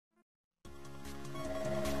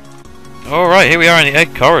Alright, here we are in the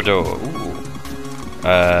egg corridor. Ooh.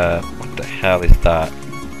 What the hell is that?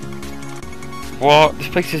 What? This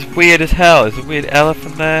place is weird as hell. There's a weird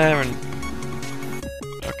elephant there and...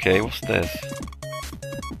 Okay, what's this?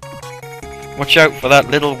 Watch out for that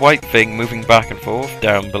little white thing moving back and forth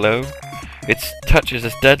down below. Its touch is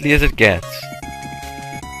as deadly as it gets.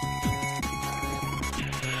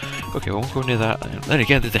 Okay, I won't go near that. Then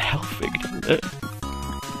again, there's a health thing down there.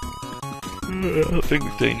 That thing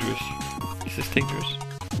is dangerous. Is this dangerous?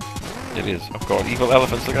 It is. Oh god, evil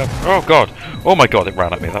elephants, look out. Oh god! Oh my god, it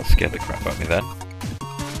ran at me. That scared the crap out of me then.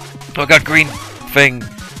 Oh god, green thing!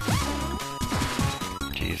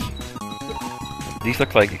 Jeez. These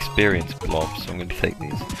look like experienced blobs, so I'm going to take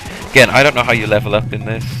these. Again, I don't know how you level up in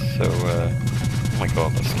this, so... oh my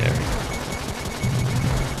god, that's scary.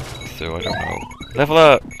 So, I don't know. Level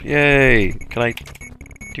up! Yay! Can I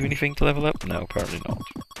do anything to level up? No, apparently not.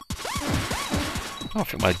 Oh, I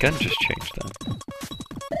think my gun just changed then.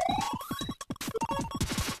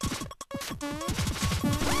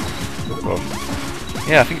 Oh god.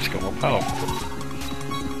 Yeah, I think it's got more powerful.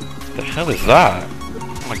 The hell is that?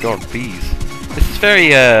 Oh my god, bees. This is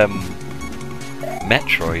very,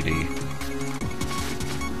 Metroid-y.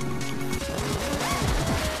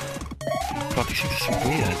 God, these things are so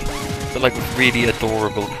weird. They're like really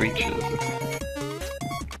adorable creatures.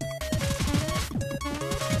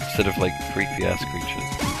 Instead of like creepy ass creatures.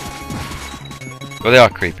 Well, they are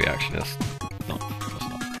creepy actually, that's not.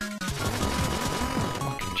 I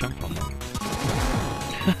can jump on them.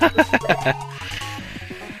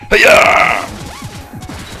 Hiya!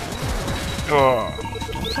 Oh.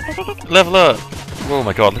 Level up! Oh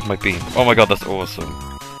my god, look at my beam. Oh my god, that's awesome.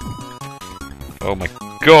 Oh my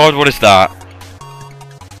god, what is that?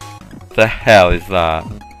 The hell is that?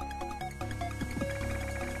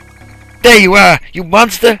 There you are, you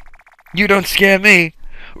monster! You don't scare me!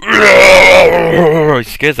 He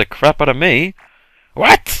scares the crap out of me.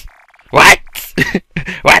 What? What?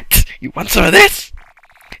 What? You want some of this?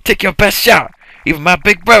 Take your best shot. Even my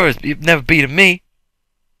big brothers, you've never beaten me.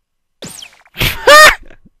 I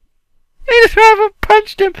just haven't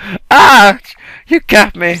punched him. Ouch! You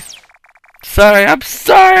got me. Sorry, I'm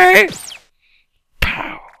sorry.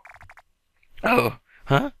 Pow. Oh,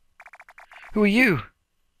 huh? Who are you?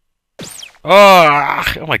 Oh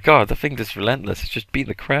my god, that thing is relentless. It's just beating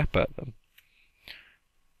the crap out of them.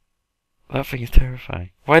 That thing is terrifying.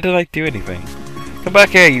 Why did I do anything? Come back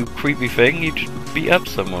here, you creepy thing. You just beat up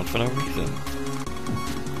someone for no reason.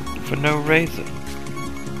 For no reason.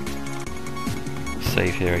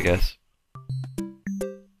 Save here, I guess.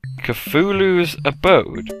 Cthulhu's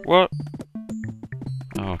abode? What?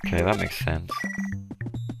 Okay, that makes sense.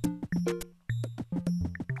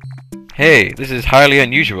 Hey, this is highly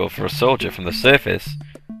unusual for a soldier from the surface.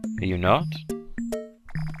 Are you not?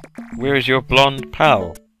 Where is your blonde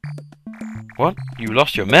pal? What? You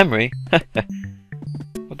lost your memory?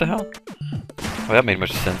 What the hell? Well, that made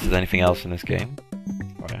much sense as anything else in this game.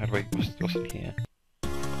 Alright, how do I... What's in here?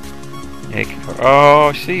 Egg. Oh,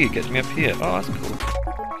 I see, it gets me up here. Oh, that's cool.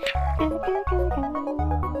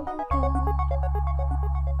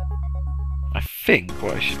 I think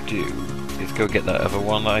what I should do is go get that other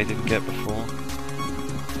one that I didn't get before.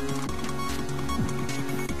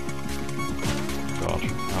 God,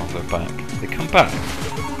 oh, they're back. They come back.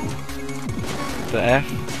 The F?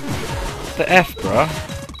 The F, bruh?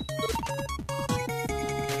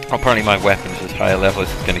 Oh, apparently my weapon is as high a level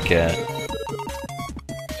as it's gonna get.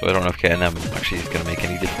 So I don't know if getting them actually is gonna make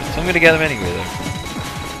any difference. So I'm gonna get them anyway though.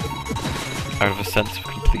 Out of a sense of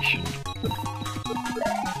completion.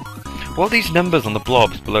 What are these numbers on the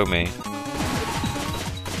blobs below me?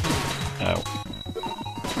 Ow.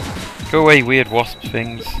 Go away, weird wasp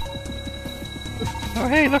things. Oh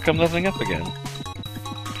hey, look, I'm leveling up again.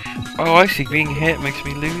 Oh, I see, being hit makes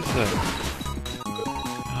me lose them.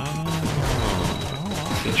 Oh,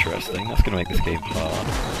 that's interesting. That's going to make this game hard.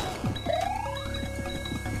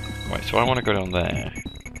 Right, so I want to go down there.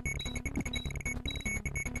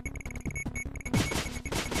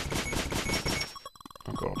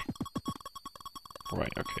 Oh god.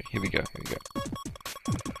 Right, okay, here we go,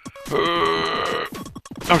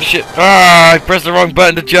 Oh shit! Ah, I pressed the wrong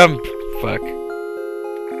button to jump! Fuck.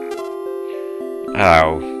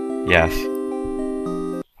 Ow. Yes.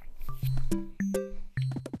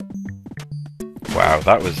 Wow,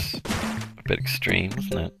 that was a bit extreme,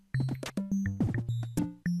 wasn't it?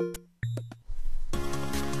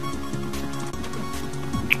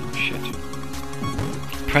 Oh,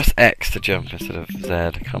 shit. Press X to jump instead of Z,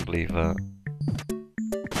 I can't believe that.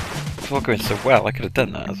 It's all going so well, I could have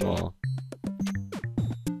done that as well.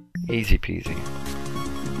 Easy peasy.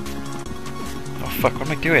 Oh fuck, what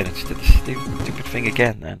am I doing? I just did the stupid thing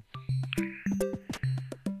again then.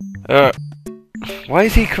 Why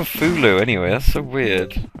is he Cthulhu anyway? That's so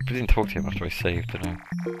weird. I didn't talk to him after I saved, did I?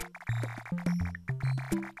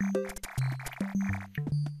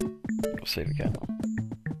 I'll save again.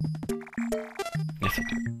 Yes, I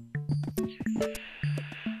do.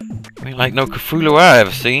 I mean, like, no Cthulhu I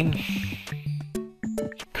ever seen.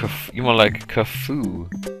 You more like Cthulhu,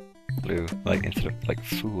 like, instead of, like,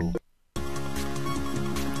 fool.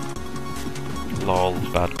 Lol,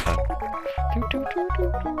 bad pun.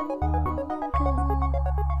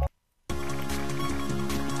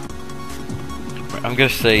 Right, I'm gonna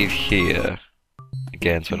save here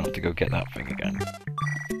again so I don't have to go get that thing again.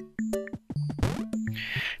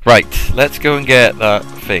 Right, let's go and get that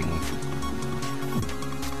thing.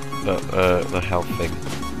 The health thing.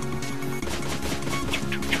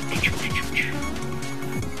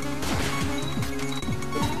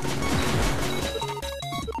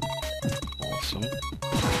 Awesome.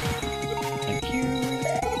 Thank you.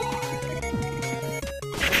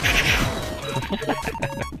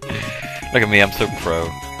 Look at me, I'm so pro.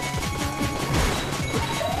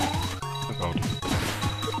 Oh god.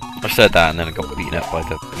 I said that and then I got beaten up by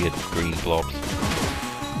the weird green blobs.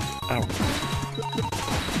 Ow.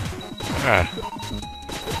 Ah.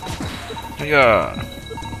 Yeah.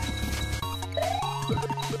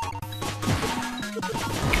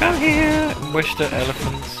 Come here, Worcester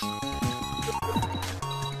elephants.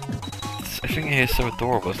 Everything here is so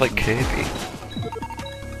adorable. It's like Kirby.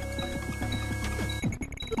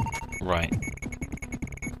 Right.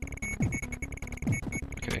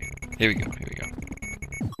 Okay. Here we go. Here we go.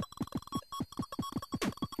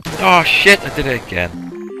 Oh shit! I did it again.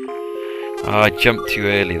 Oh, I jumped too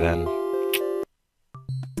early then.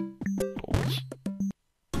 Balls.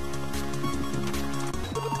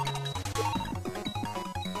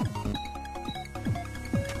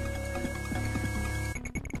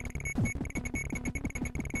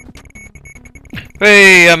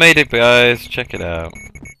 Hey, I made it, guys. Check it out.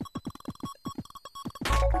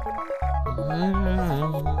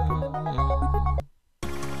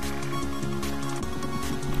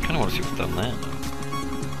 Kinda want to see what's done there now.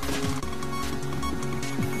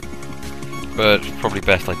 But it's probably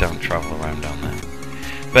best I don't travel around down there.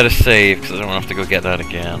 Better save, because I don't have to go get that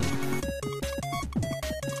again.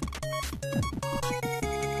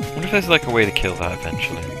 I wonder if there's like a way to kill that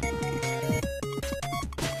eventually.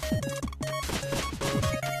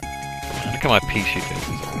 Look at my pea shooting, it's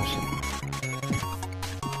awesome.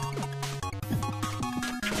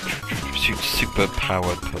 Shoot super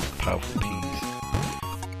powerful peas.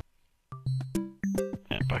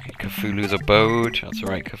 Back in Cthulhu's abode. That's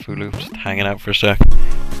alright, Cthulhu. Just hanging out for a sec.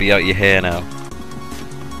 Be out your hair now.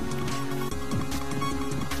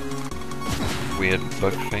 Weird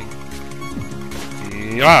bug thing.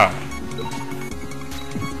 Yeah.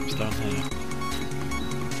 What's down here?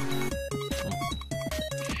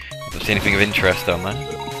 Don't see anything of interest down there.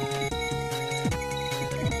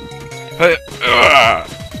 Hey!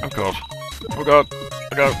 Oh god. Oh god.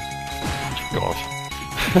 Oh god. Oh god.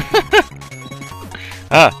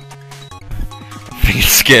 Ah! I think it's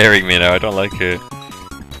scaring me now, I don't like it.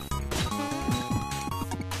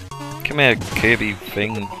 Come here, Kirby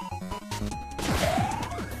thing.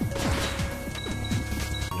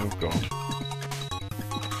 Oh god.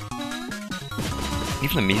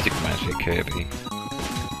 Even the music reminds me of Kirby.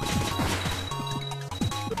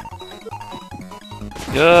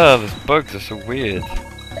 Yeah, those bugs are so weird.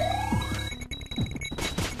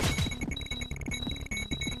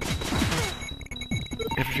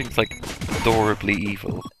 Everything's like adorably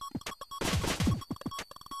evil.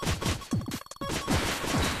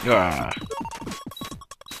 Ah.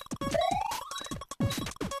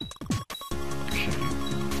 Okay.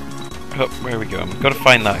 Oh, where are we going? We've got to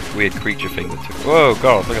find that weird creature thing that took. Whoa,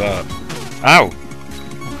 god, look at that. Ow!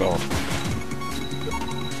 Oh god.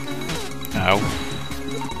 Ow.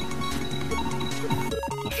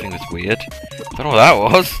 Nothing that's weird. Don't know what that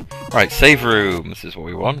was. Right, save room. This is what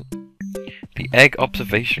we want. The egg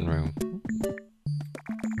observation room.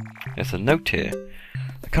 There's a note here.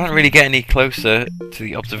 I can't really get any closer to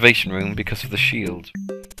the observation room because of the shield.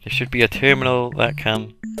 There should be a terminal that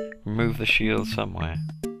can remove the shield somewhere.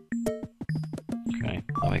 Okay,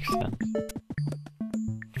 that makes sense.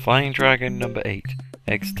 Flying dragon number 8.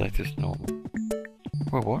 Egg status normal.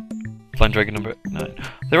 Whoa, what? Flying dragon number 9.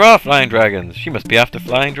 There are flying dragons! She must be after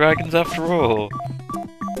flying dragons after all!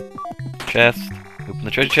 Chest. Open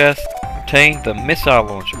the treasure chest. Obtain the missile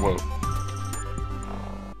launcher. Whoa.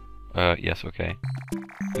 Yes, okay.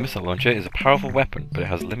 The missile launcher is a powerful weapon, but it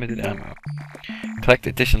has limited ammo. Collect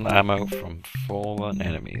additional ammo from fallen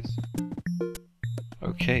enemies.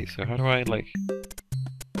 Okay, so how do I, like,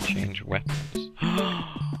 change weapons?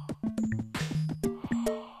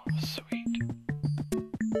 Sweet.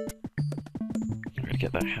 I'm gonna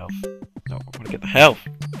get that health. No, I wanna get the health!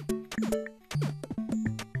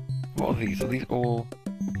 What are these? Are these all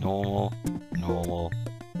normal, normal,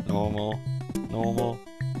 normal, normal,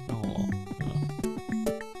 normal?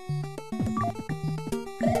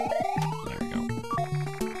 Oh. There we go.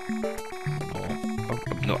 Normal. Oh,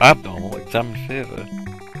 no, abnormal. Examine further.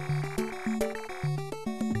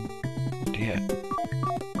 Dear.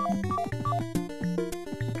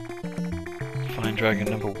 Flying dragon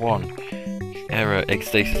number 1. Error. Egg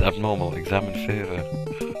stasis abnormal. Examine further.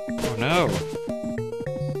 Oh no!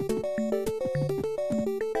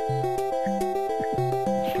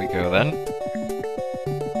 Go then.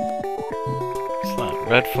 What's that?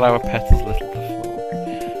 Red flower petals little to the floor.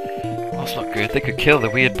 Oh, that's not good. They could kill the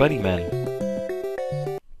weird bunny men.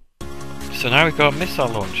 So now we've got a missile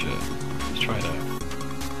launcher. Let's try it out.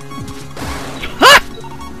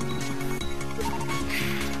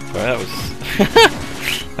 Sorry, that was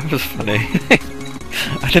that was funny.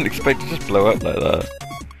 I didn't expect it to just blow up like that.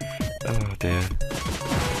 Oh dear.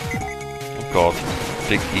 Oh god.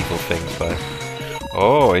 Big evil things though.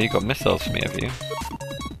 Oh, you got missiles for me, have you?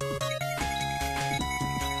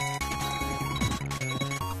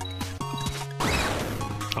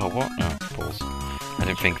 Oh, what? No, balls. I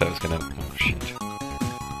didn't think that was gonna... Oh, shit.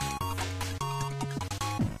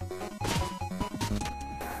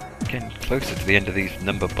 Getting closer to the end of these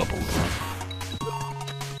number bubbles now.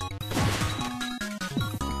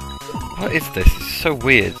 What is this? It's so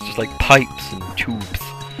weird. It's just like pipes and tubes.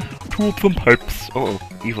 Tubes and pipes. Oh,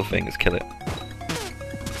 evil thing. Let's kill it.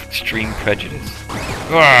 Extreme prejudice.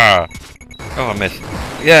 Ah! Oh, I missed.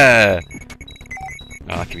 Yeah!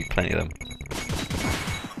 Oh, that could be plenty of them.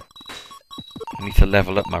 I need to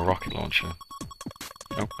level up my rocket launcher.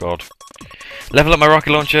 Oh god. Level up my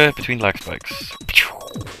rocket launcher between lag spikes.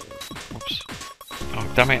 Whoops. Oh,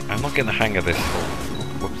 damn it. I'm not getting the hang of this whole...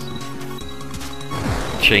 Whoops.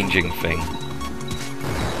 Changing thing.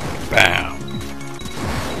 Bam!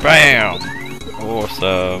 Bam!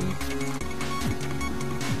 Awesome.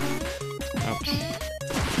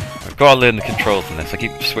 I've got to learn the controls in this. I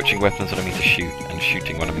keep switching weapons when I mean to shoot, and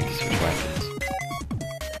shooting when I mean to switch weapons.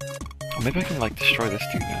 Oh, maybe I can, like, destroy this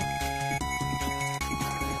dude now.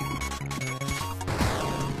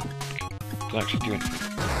 Did I actually do anything?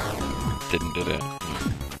 Didn't, did it?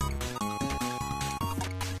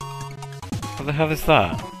 What the hell is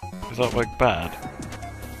that? Is that, like, bad?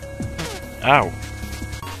 Ow!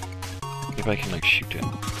 Maybe I can, like, shoot it.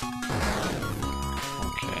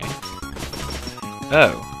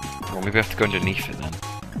 Oh. Well, maybe I have to go underneath it then.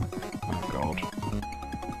 Oh god.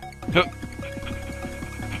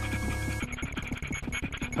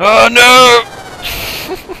 Oh no!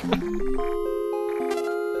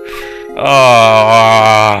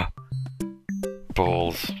 Ah,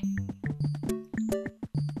 balls.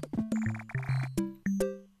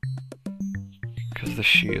 Because of the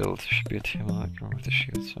shield. There should be a terminal with the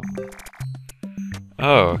shield somewhere.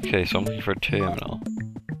 Oh, okay, so I'm looking for a terminal.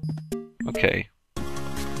 Okay.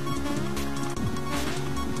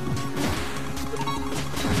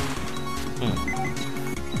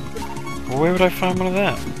 Well, where would I find one of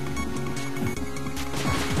them?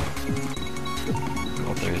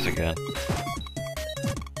 God, there is again.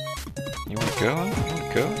 You wanna go? You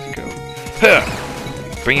wanna go? Let's go. Huh!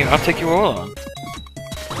 Bring you. I'll take you all on.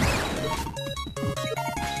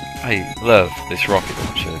 I love this rocket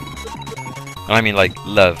launcher. And I mean, like,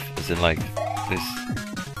 love, as in, like, this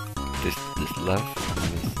love. I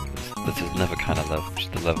mean, this is another kind of love,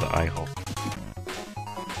 just the love that I hold.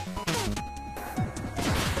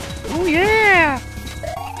 Oh yeah!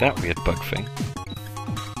 That weird bug thing.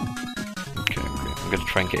 Okay, I'm gonna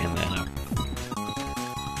try and get in there now.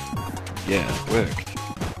 Yeah, it worked.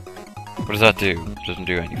 What does that do? It doesn't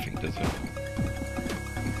do anything, does it?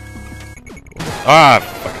 Ah, I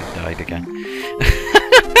fucking died again.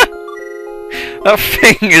 That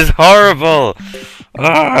thing is horrible!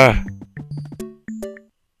 Ah!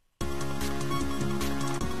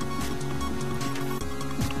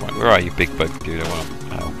 Right, where are you, big bug dude? I want to...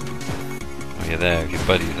 Ow. Oh, you're there with your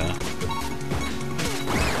buddies, huh?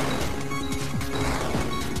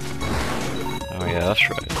 Oh yeah, that's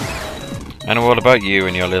right. I know all about you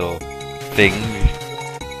and your little thing.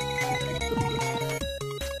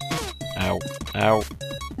 Ow. Ow.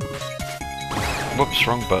 Whoops,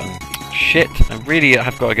 wrong button. Shit, I really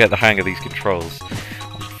have got to get the hang of these controls.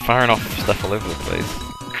 I'm firing off stuff all over the place.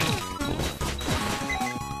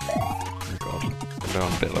 Oh god, I'm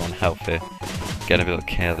going a bit low on health here. Getting a bit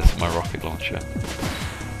careless with my rocket launcher.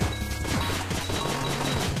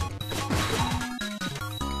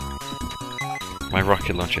 My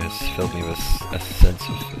rocket launcher has filled me with a sense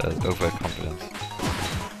of overconfidence.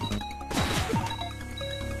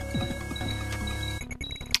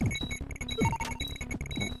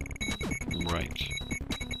 Right.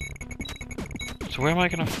 So where am I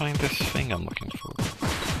going to find this thing I'm looking for?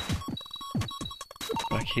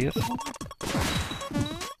 Back here?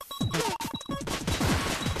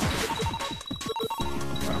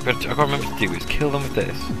 I've got to remember to do is kill them with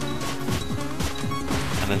this,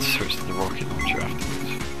 and then switch to the rocket launcher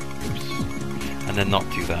afterwards. Oops. And then not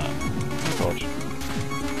do that. Oh god.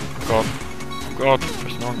 Oh god. Oh god.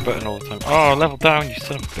 Press the wrong button all the time. Oh, level down, you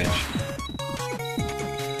son of a bitch.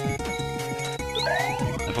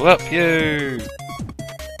 Level up, you!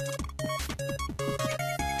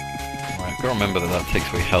 Right, I've got to remember that takes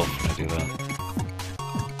away health when I do that.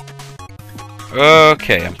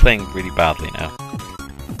 Okay, I'm playing really badly now.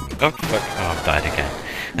 Oh, fuck. Oh, I've died again.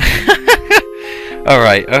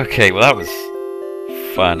 Alright, okay, well that was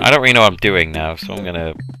fun. I don't really know what I'm doing now, so I'm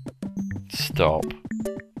gonna stop.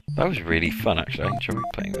 That was really fun, actually. I enjoyed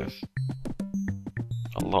playing this.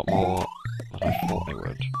 A lot more than I thought I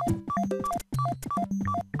would.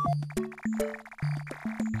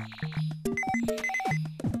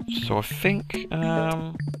 So I think,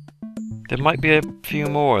 there might be a few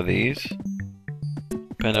more of these,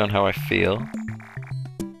 depending on how I feel.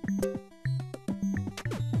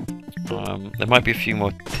 There might be a few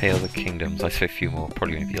more Tales of Kingdoms. I say a few more,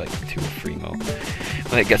 probably maybe like 2 or 3 more.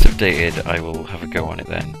 When it gets updated, I will have a go on it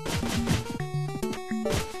then.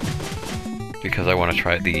 Because I want to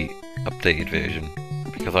try the updated version.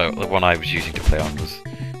 Because the one I was using to play on was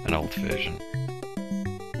an old version.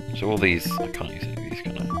 So all these, I can't use any of these,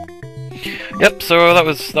 can I? Yep, so that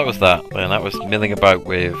was that. And that was milling about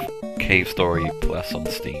with Cave Story Plus on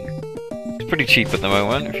Steam. It's pretty cheap at the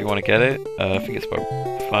moment if you want to get it. I think it's about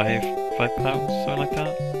 £5, something like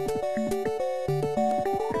that.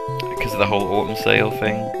 Because of the whole autumn sale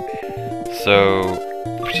thing. So,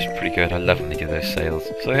 which is pretty good. I love when they do those sales.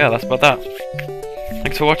 So yeah, that's about that.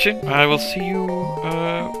 Thanks for watching. I will see you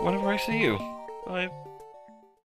whenever I see you.